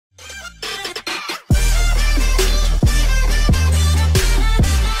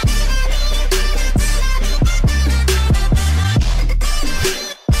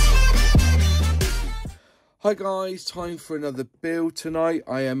Hi guys, time for another build tonight.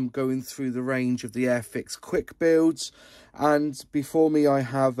 I am going through the range of the Airfix quick builds, and before me I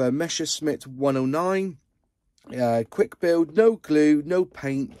have a MESSERSCHMITT 109 quick build, no glue, no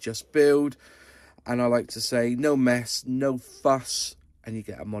paint, just build. And I like to say no mess, no fuss, and you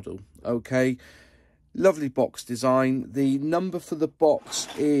get a model. Okay, lovely box design. The number for the box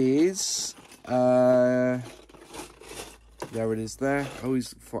is there it is there. I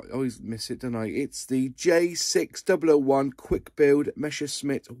always miss it, don't I? It's the J6001 quick build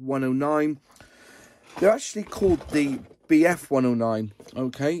MESSERSCHMITT 109. They're actually called the BF 109.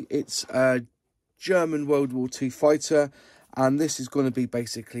 Okay, it's a German World War II fighter, and this is going to be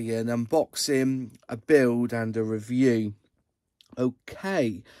basically an unboxing, a build, and a review.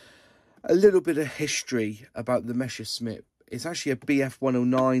 Okay, a little bit of history about the MESSERSCHMITT. It's actually a BF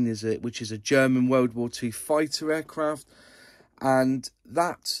 109, which is a German World War II fighter aircraft. And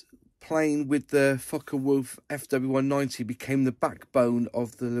that plane with the Focke-Wulf FW-190 became the backbone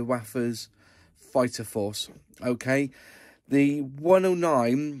of the Luftwaffe's fighter force. Okay, the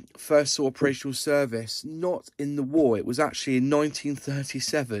 109 first saw operational service not in the war. It was actually in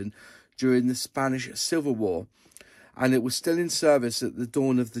 1937 during the Spanish Civil War. And it was still in service at the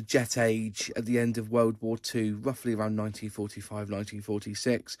dawn of the jet age at the end of World War II, roughly around 1945,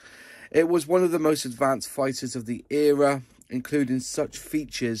 1946. It was one of the most advanced fighters of the era, including such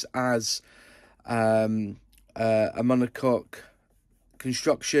features as a monocoque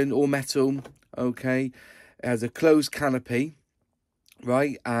construction, all metal, okay. It has a closed canopy,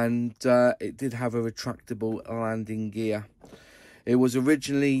 right, and it did have a retractable landing gear. It was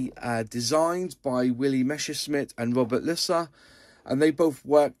originally designed by Willy Messerschmitt and Robert Lisser, and they both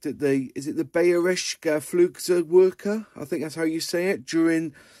worked at the Bayerische Flugzeugwerke, I think that's how you say it,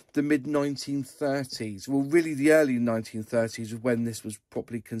 during the mid-1930s. Well, really the early 1930s was when this was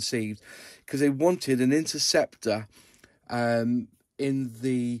properly conceived, because they wanted an interceptor in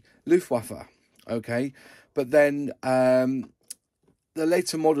the Luftwaffe, okay? But then the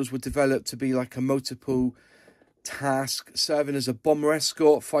later models were developed to be like a multiple task, serving as a bomber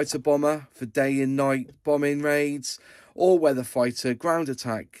escort, fighter bomber for day and night bombing raids, or weather fighter, ground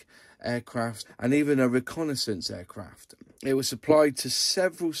attack aircraft, and even a reconnaissance aircraft. It was supplied to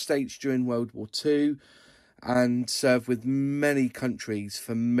several states during World War II and served with many countries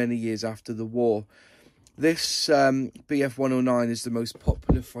for many years after the war. This BF 109 is the most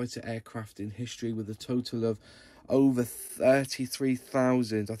popular fighter aircraft in history, with a total of over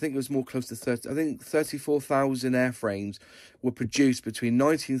 33,000, I think it was more close to 30, I think 34,000 airframes were produced between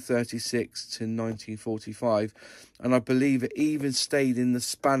 1936 to 1945, and I believe it even stayed in the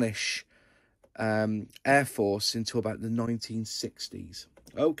Spanish Air Force until about the 1960s.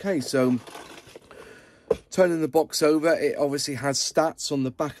 Okay, so turning the box over, it obviously has stats on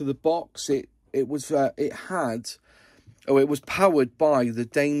the back of the box. It was powered by the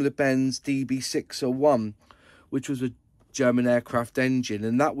Daimler-Benz DB601, which was a German aircraft engine,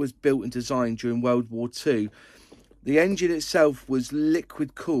 and that was built and designed during World War II. The engine itself was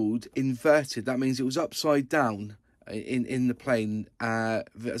liquid cooled, inverted. That means it was upside down in the plane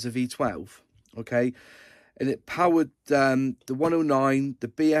as a V12, okay? And it powered the 109, the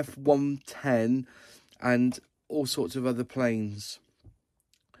BF 110, and all sorts of other planes.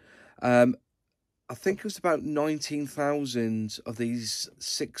 I think it was about 19,000 of these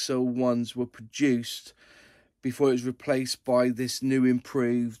 601s were produced before it was replaced by this new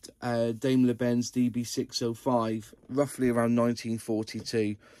improved Daimler-Benz DB605, roughly around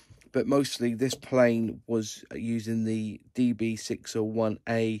 1942. But mostly this plane was using the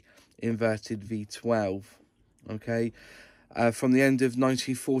DB601A inverted V12. Okay, from the end of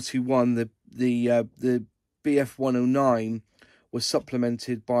 1941, the BF 109 was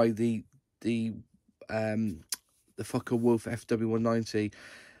supplemented by the Focke-Wulf FW-190.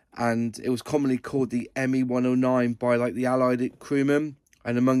 And it was commonly called the ME 109 by like the Allied crewmen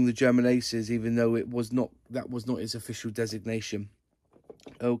and among the German aces, even though that was not its official designation.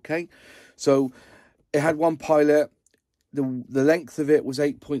 Okay, so it had one pilot. The length of it was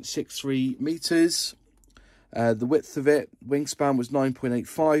 8.63 meters. The width of it, wingspan, was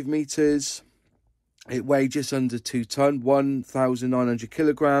 9.85 meters. It weighed just under 2 ton, 1,900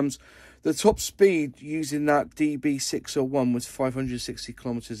 kilograms. The top speed using that DB601 was 560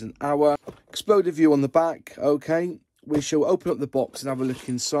 kilometers an hour. Exploded view on the back. Okay, we shall open up the box and have a look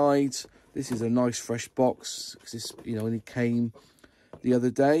inside. This is a nice fresh box because this, only came the other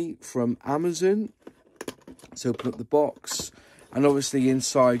day from Amazon. Let's open up the box, and obviously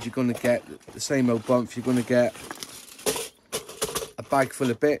inside you're going to get the same old bump. You're going to get a bag full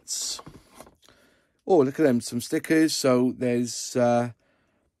of bits. Oh, look at them, some stickers. So there's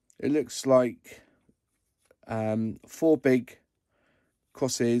it looks like 4 big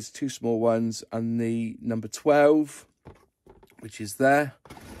crosses, 2 small ones, and the number 12, which is there.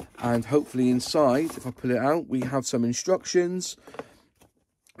 And hopefully inside, if I pull it out, we have some instructions.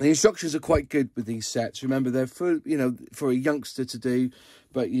 The instructions are quite good with these sets. Remember, they're for, you know, for a youngster to do,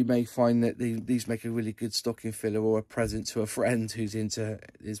 but you may find that these make a really good stocking filler or a present to a friend who's into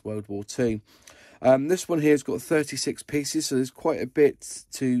his World War II. This one here has got 36 pieces, so there's quite a bit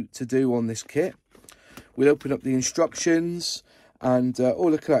to do on this kit. We'll open up the instructions, and oh,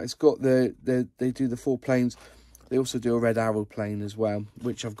 look at that, it's got they do the 4 planes. They also do a red arrow plane as well,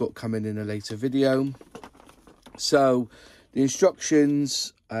 which I've got coming in a later video. So the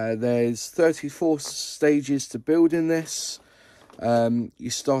instructions, there's 34 stages to build in this. You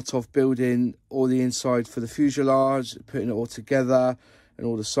start off building all the inside for the fuselage, putting it all together and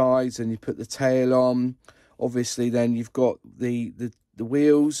all the sides, and you put the tail on. Obviously then you've got the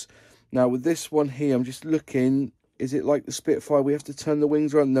wheels. Now with this one here, I'm just looking, is it like the Spitfire, we have to turn the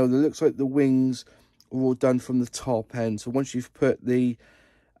wings around? No, it looks like the wings are all done from the top end. So once you've put the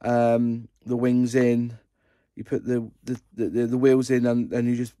wings in, you put the wheels in, and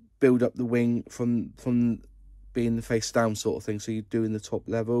you just build up the wing from being the face down sort of thing. So you're doing the top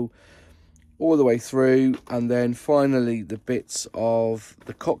level all the way through, and then finally the bits of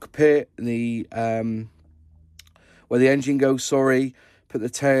the cockpit, the where the engine goes, sorry, put the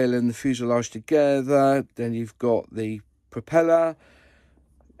tail and the fuselage together. Then you've got the propeller,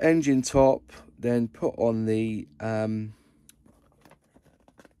 engine top, then put on the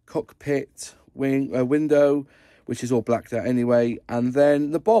cockpit window, which is all blacked out anyway, and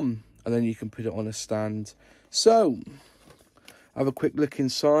then the bomb, and then you can put it on a stand. So have a quick look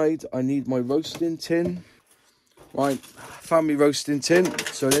inside. I need my roasting tin. Right, found me roasting tin.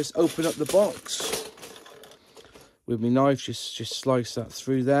 So let's open up the box with my knife. Just slice that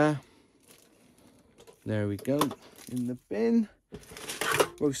through there. There we go, in the bin.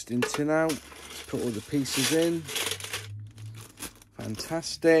 Roasting tin out. Let's put all the pieces in.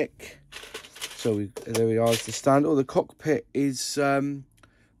 Fantastic. So there we are, as the stand. Oh, the cockpit is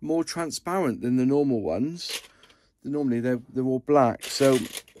more transparent than the normal ones. Normally they're all black. So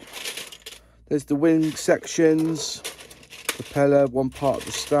there's the wing sections, propeller, one part of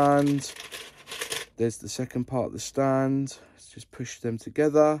the stand. There's the second part of the stand. Let's just push them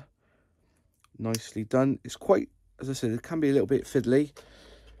together. Nicely done. It's quite, as I said, it can be a little bit fiddly.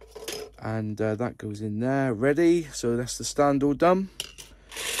 And that goes in there, ready. So that's the stand all done.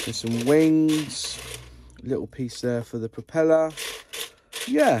 There's some wings, a little piece there for the propeller.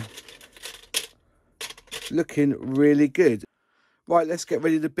 Yeah, looking really good. Right, let's get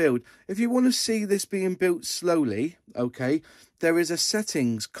ready to build. If you want to see this being built slowly, okay, there is a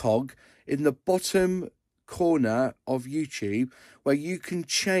settings cog in the bottom corner of YouTube where you can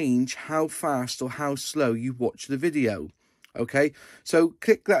change how fast or how slow you watch the video. Okay, so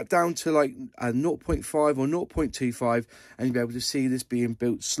click that down to like a 0.5 or 0.25 and you'll be able to see this being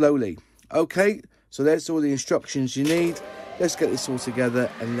built slowly. Okay, so there's all the instructions you need. Let's get this all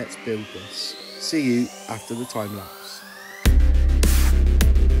together and let's build this. See you after the time lapse.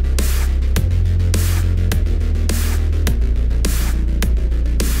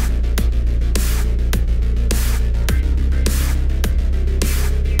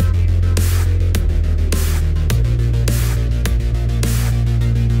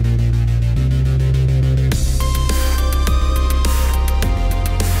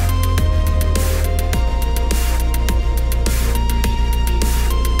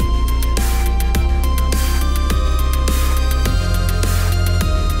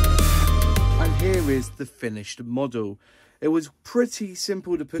 The finished model. It was pretty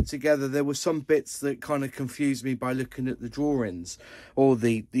simple to put together. There were some bits that kind of confused me by looking at the drawings or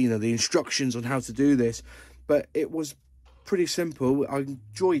the instructions on how to do this, but it was pretty simple. I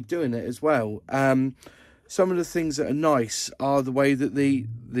enjoyed doing it as well. Some of the things that are nice are the way that the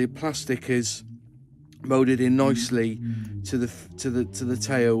plastic is molded in nicely to the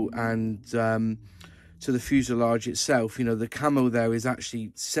tail and to the fuselage itself. You know, the camo there is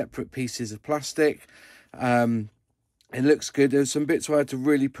actually separate pieces of plastic. It looks good. There's some bits where I had to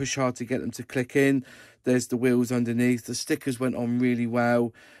really push hard to get them to click in. There's the wheels underneath. The stickers went on really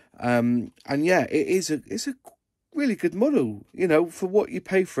well. And yeah, it's a really good model, you know, for what you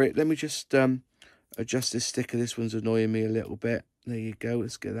pay for it. Let me just adjust this sticker. This one's annoying me a little bit. There you go.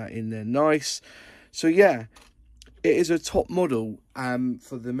 Let's get that in there. Nice. So yeah, it is a top model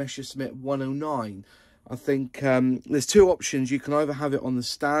for the MESSERSCHMITT 109. I think there's two options. You can either have it on the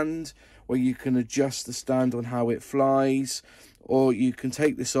stand, where you can adjust the stand on how it flies, or you can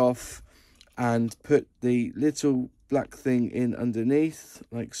take this off and put the little black thing in underneath,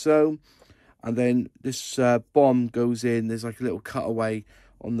 like so, And then this bomb goes in. There's like a little cutaway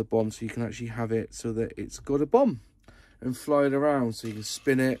on the bomb, so you can actually have it so that it's got a bomb and fly it around. So you can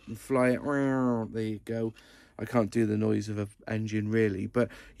spin it and fly it. There you go. I can't do the noise of an engine really, but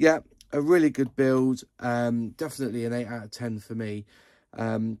yeah, a really good build. Definitely an 8 out of 10 for me.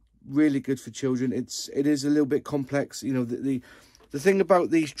 Really good for children. It is a little bit complex. You know, the thing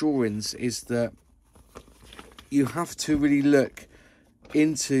about these drawings is that you have to really look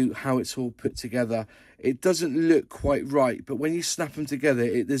into how it's all put together. It doesn't look quite right, but when you snap them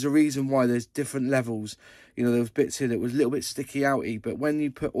together, there's a reason why. There's different levels. You know, there was bits here that was a little bit sticky outy, but when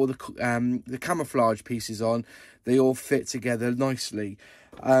you put all the camouflage pieces on, they all fit together nicely.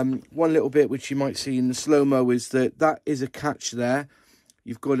 One little bit which you might see in the slow-mo is that is a catch there.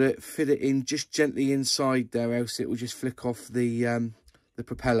 You've got to fit it in just gently inside there, else it will just flick off the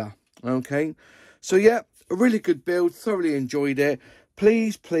propeller. Okay, so yeah, a really good build. Thoroughly enjoyed it.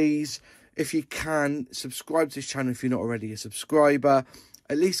 Please, if you can, subscribe to this channel if you're not already a subscriber.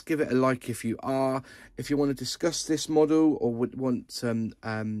 At least give it a like if you are. If you want to discuss this model or would want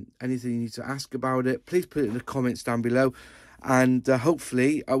anything you need to ask about it, please put it in the comments down below. And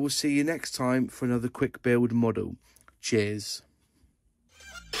hopefully I will see you next time for another quick build model. Cheers.